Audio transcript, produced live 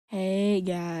Hey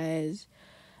guys,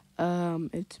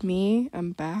 it's me.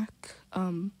 I'm back.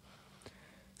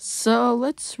 So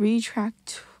let's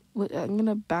retract. I'm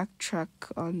gonna backtrack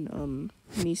on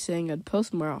me saying I'd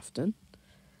post more often.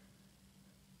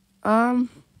 No,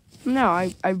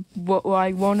 I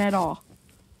won't at all.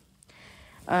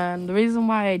 And the reason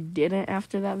why I didn't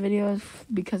after that video is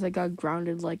because I got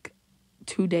grounded like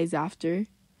 2 days after.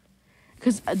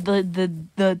 Because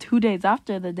the 2 days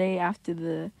after, the day after,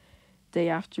 the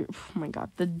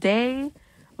day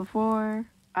before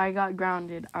I got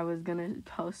grounded, I was gonna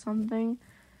post something,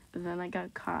 but then I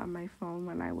got caught on my phone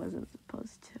when I wasn't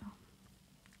supposed to.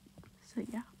 So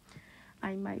yeah,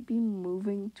 I might be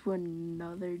moving to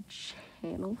another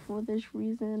channel for this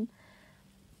reason,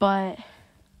 but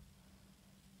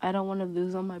I don't want to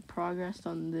lose all my progress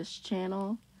on this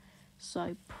channel, so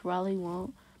I probably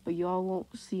won't. But y'all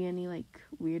won't see any like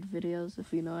weird videos,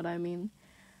 if you know what I mean,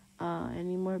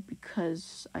 anymore,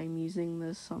 because I'm using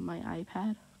this on my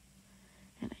iPad,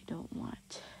 and I don't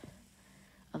want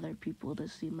other people to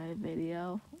see my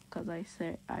video, because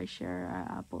I share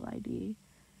an Apple ID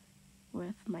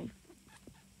with my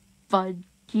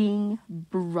fucking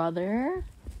brother.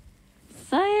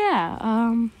 So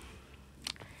yeah,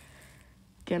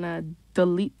 gonna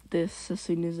delete this as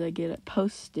soon as I get it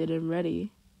posted and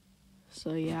ready.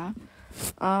 So yeah,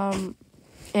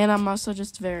 and I'm also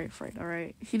just very afraid,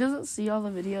 alright? He doesn't see all the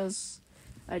videos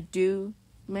I do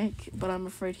make, but I'm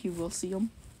afraid he will see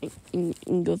them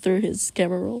and go through his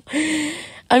camera roll.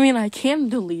 I mean, I can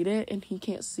delete it and he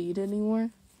can't see it anymore,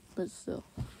 but still.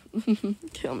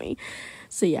 Kill me.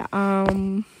 So yeah,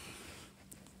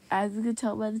 as you can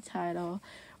tell by the title,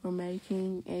 we're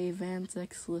making a Vance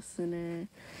X listener.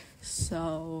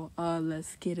 So,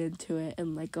 let's get into it,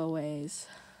 and like always,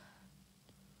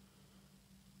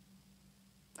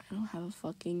 I don't have a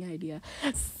fucking idea.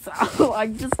 So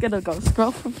I'm just gonna go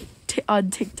scroll on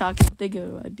TikTok and think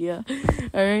of an idea.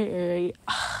 Alright.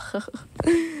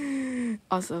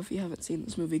 Also, if you haven't seen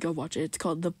this movie, go watch it. It's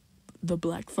called The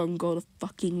Black Phone. Go to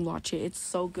fucking watch it. It's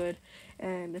so good.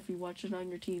 And if you watch it on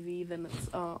your TV, then it's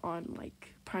on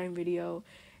like Prime Video,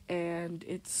 and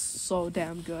it's so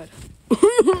damn good.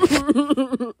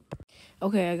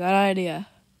 Okay, I got an idea.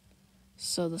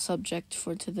 So the subject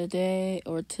for today,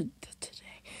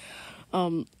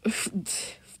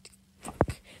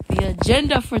 the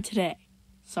agenda for today,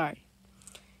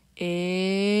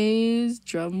 is,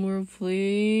 drumroll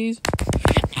please,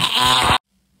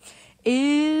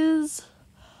 is,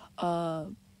 I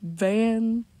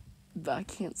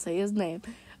can't say his name,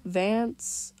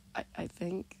 Vance, I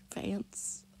think,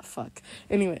 Vance, fuck,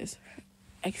 anyways,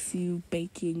 XU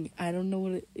baking. I don't know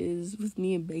what it is with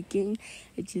me and baking.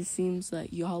 It just seems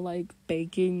that y'all like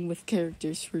baking with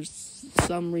characters for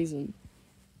some reason.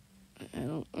 I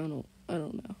don't know.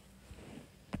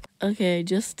 Okay,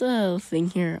 just a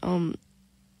thing here.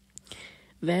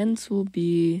 Vance will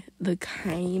be the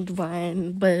kind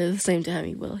one, but at the same time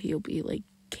he'll be like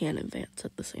canon Vance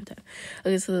at the same time.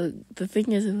 Okay, so the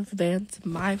thing is with Vance,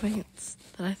 my Vance,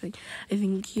 that I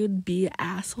think he would be an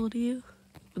asshole to you.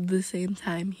 At the same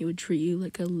time, he would treat you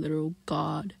like a literal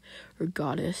god or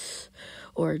goddess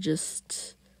or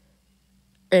just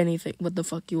anything. What the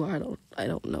fuck you are? I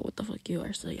don't know what the fuck you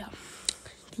are. So yeah,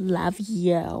 love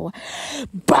you.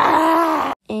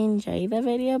 Bye. Enjoy the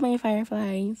video, my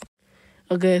fireflies.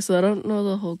 Okay, so I don't know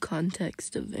the whole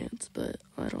context of Vance, but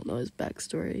I don't know his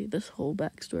backstory, this whole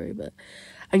backstory, but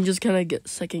I'm just gonna get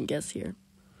second guess here.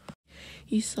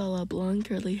 He saw a blonde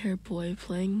curly haired boy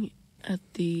playing at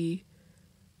the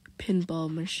pinball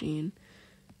machine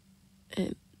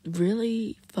and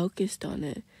really focused on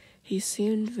it. He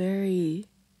seemed very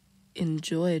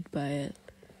enjoyed by it.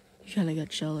 He kind of got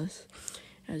jealous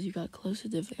as you got closer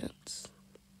to Vance.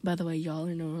 By the way, y'all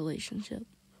are in a relationship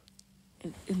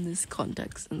in this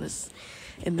context, in this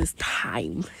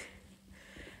time.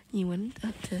 You went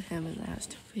up to him and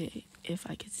asked if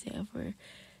I could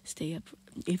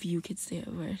if you could stay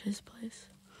over at his place.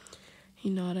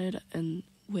 He nodded and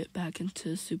went back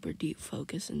into super deep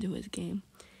focus into his game.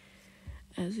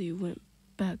 As he went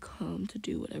back home to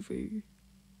do whatever you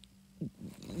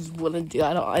want to do.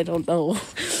 I don't know.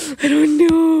 I don't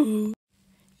know.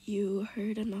 You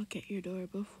heard a knock at your door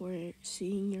before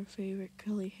seeing your favorite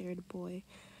curly-haired boy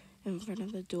in front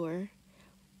of the door,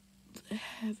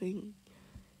 having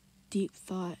deep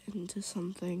thought into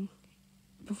something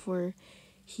before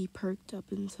he perked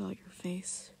up and saw your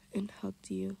face and hugged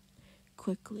you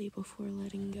quickly before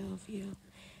letting go of you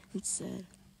and said,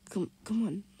 come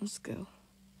on, let's go.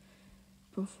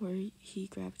 Before he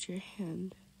grabbed your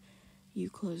hand, you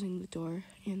closing the door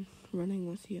and running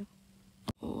with you.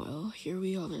 Well, here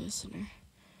we are, listener.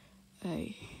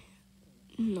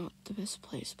 not the best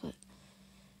place, but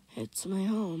it's my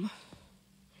home.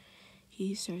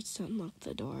 He starts to unlock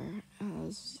the door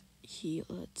as he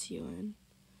lets you in.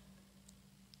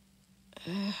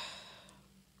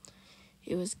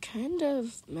 It was kind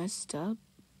of messed up,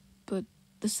 but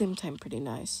at the same time pretty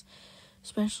nice.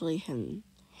 Especially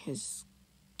his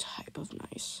type of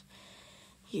nice.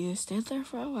 You stayed there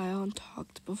for a while and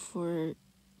talked before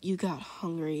you got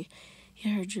hungry.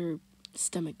 You heard your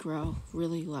stomach growl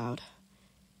really loud.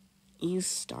 You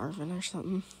starving or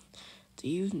something? Do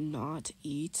you not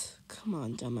eat? Come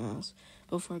on, dumbass.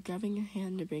 Before grabbing your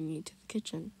hand to bring you to the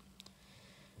kitchen.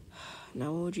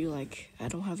 Now, what would you like? I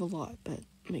don't have a lot, but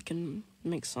we can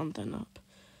make something up.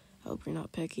 I hope you're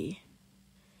not picky.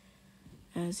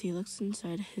 As he looks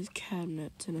inside his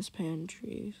cabinets in his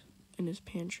pantry.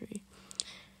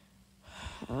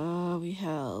 We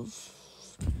have...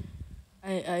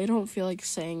 I don't feel like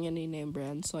saying any name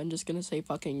brand, so I'm just gonna say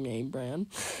fucking name brand.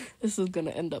 This is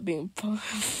gonna end up being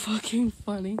fucking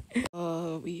funny.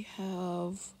 We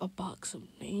have a box of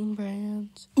name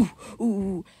brands.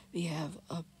 Ooh, we have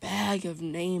a bag of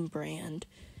name brand.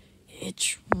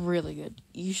 It's really good.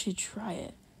 You should try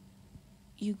it.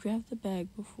 You grab the bag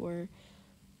before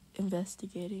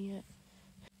investigating it.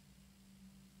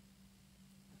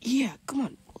 Yeah, come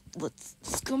on.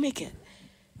 Let's go make it.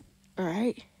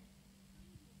 Alright?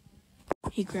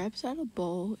 He grabs out a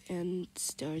bowl and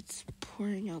starts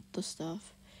pouring out the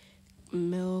stuff.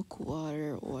 Milk,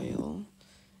 water, oil,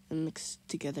 and mixed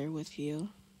together with you.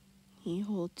 He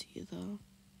holds you, though,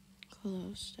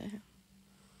 close to him,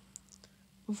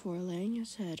 before laying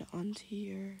his head onto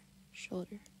your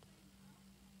shoulder.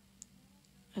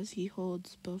 As he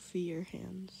holds both of your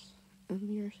hands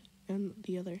and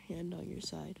the other hand on your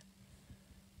side.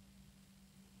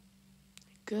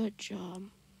 Good job,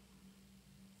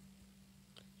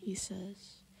 he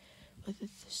says, with a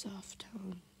soft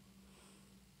tone.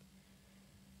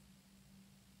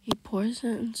 He pours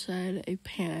it inside a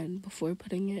pan before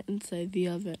putting it inside the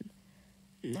oven.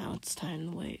 Now it's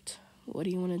time to wait. What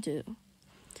do you want to do?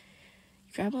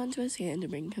 You grab onto his hand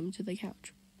and bring him to the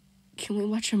couch. Can we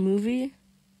watch a movie?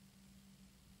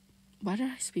 Why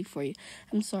did I speak for you?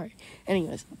 I'm sorry.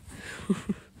 Anyways.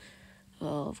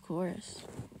 Well, of course.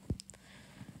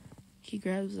 He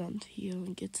grabs onto you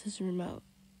and gets the remote.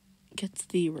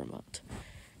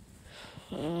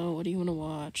 What do you want to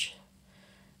watch?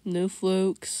 New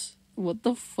Flukes. What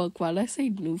the fuck? Why did I say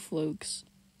New Flukes?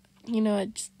 You know,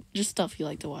 just stuff you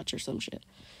like to watch or some shit.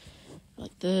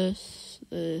 Like this.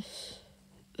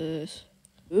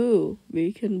 Ooh,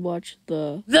 we can watch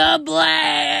the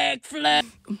Black Flag.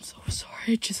 I'm so sorry,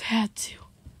 I just had to.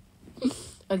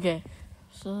 Okay,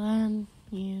 so then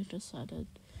you decided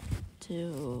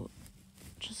to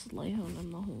just lay on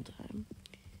him the whole time.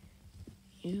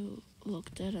 You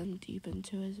looked at him deep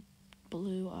into his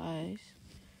blue eyes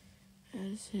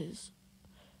as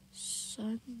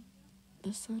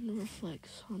the sun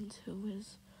reflects onto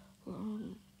his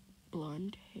long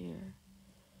blonde hair.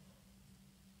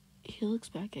 He looks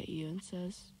back at you and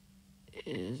says,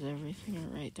 "Is everything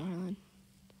alright, darling?"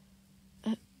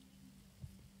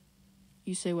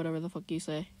 You say whatever the fuck you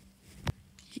say.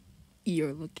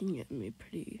 You're looking at me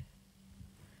pretty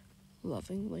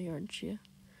lovingly, aren't you?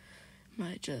 Am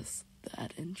I just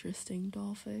that interesting,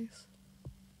 doll face?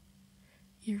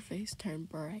 Your face turned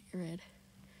bright red.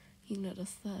 You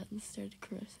noticed that and started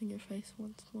caressing your face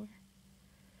once more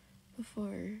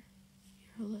before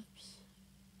your lips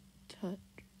touched.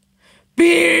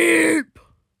 Beep!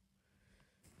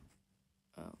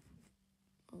 Oh,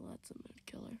 well, that's a mood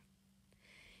killer.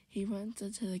 He runs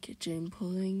into the kitchen,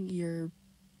 pulling your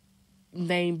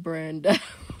name brand out,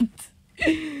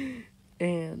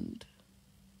 and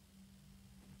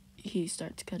he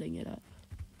starts cutting it up.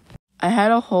 I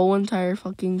had a whole entire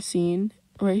fucking scene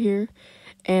right here,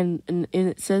 and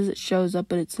it says it shows up,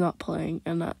 but it's not playing,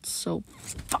 and that's so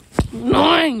fucking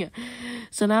annoying.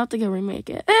 So now I have to go remake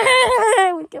it.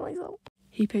 I would kill myself.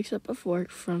 He picks up a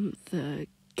fork from the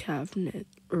cabinet,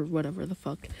 or whatever the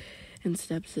fuck, and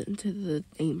steps it into the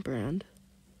name brand,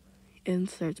 and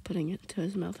starts putting it to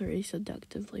his mouth very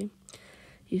seductively.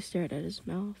 You stared at his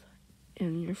mouth,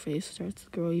 and your face starts to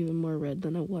grow even more red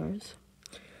than it was.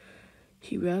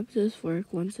 He grabs his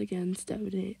fork once again,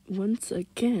 stabbed it once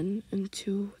again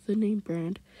into the name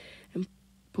brand, and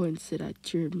points it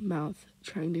at your mouth,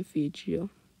 trying to feed you.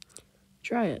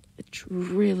 Try it. It's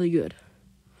really good.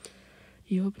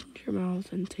 You opened your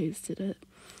mouth and tasted it.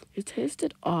 It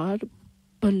tasted odd,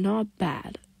 but not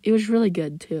bad. It was really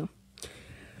good, too.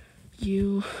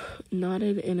 You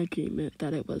nodded in agreement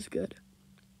that it was good.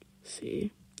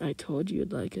 See, I told you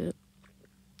you'd like it.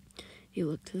 He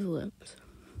licked his lips.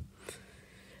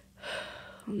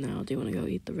 Now, do you want to go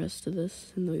eat the rest of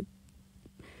this in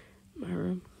my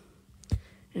room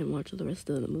and watch the rest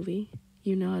of the movie?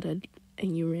 You nodded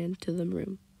and you ran to the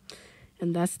room.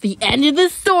 And that's the end of the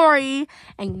story.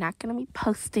 And you're not going to be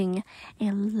posting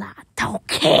a lot,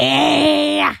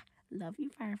 okay? Love you,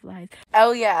 Fireflies.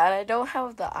 Oh, yeah, and I don't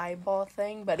have the eyeball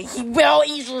thing, but he will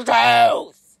eat your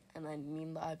toes. And I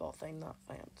mean the eyeball thing, not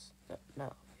Vance.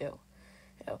 No, ew.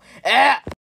 Ah!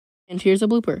 And here's a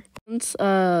blooper. Since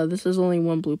this is only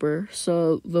one blooper,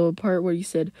 so the part where you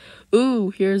said,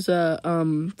 ooh, here's a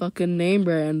fucking name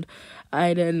brand,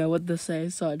 I didn't know what to say,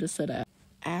 so I just said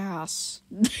ass.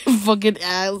 Fucking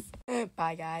ass.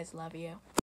 Bye, guys. Love you.